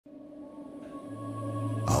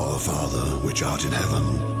Father, which art in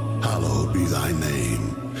heaven, hallowed be thy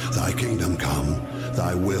name. Thy kingdom come,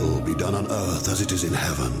 thy will be done on earth as it is in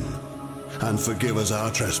heaven. And forgive us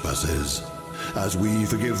our trespasses, as we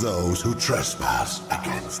forgive those who trespass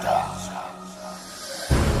against us.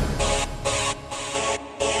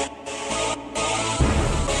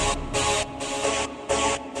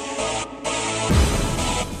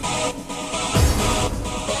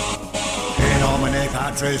 In nomine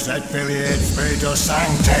Patris et Filii et Spiritus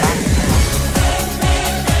Sancti.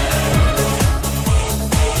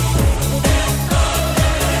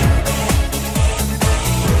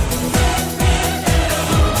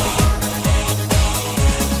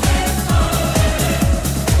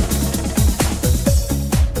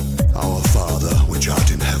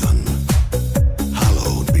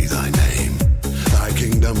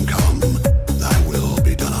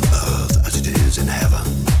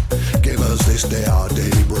 This day our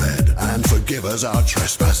daily bread, and forgive us our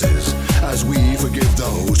trespasses, as we forgive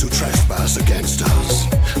those who trespass against us.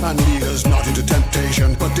 And lead us not into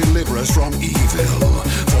temptation, but deliver us from evil.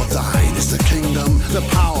 For thine is the kingdom, the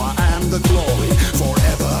power, and the glory,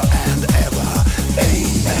 forever and ever.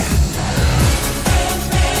 Amen.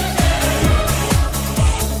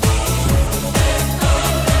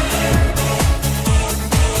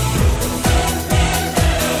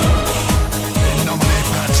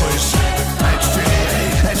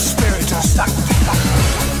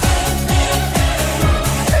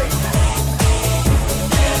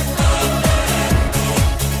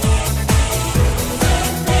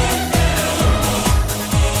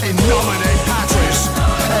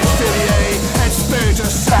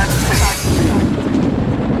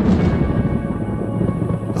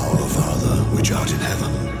 Our Father, which art in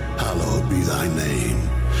heaven, hallowed be thy name.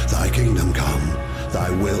 Thy kingdom come, thy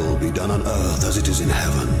will be done on earth as it is in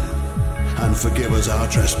heaven. And forgive us our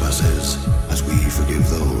trespasses, as we forgive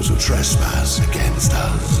those who trespass against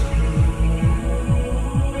us.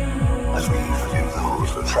 As we forgive those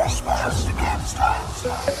who trespass against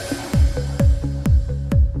us.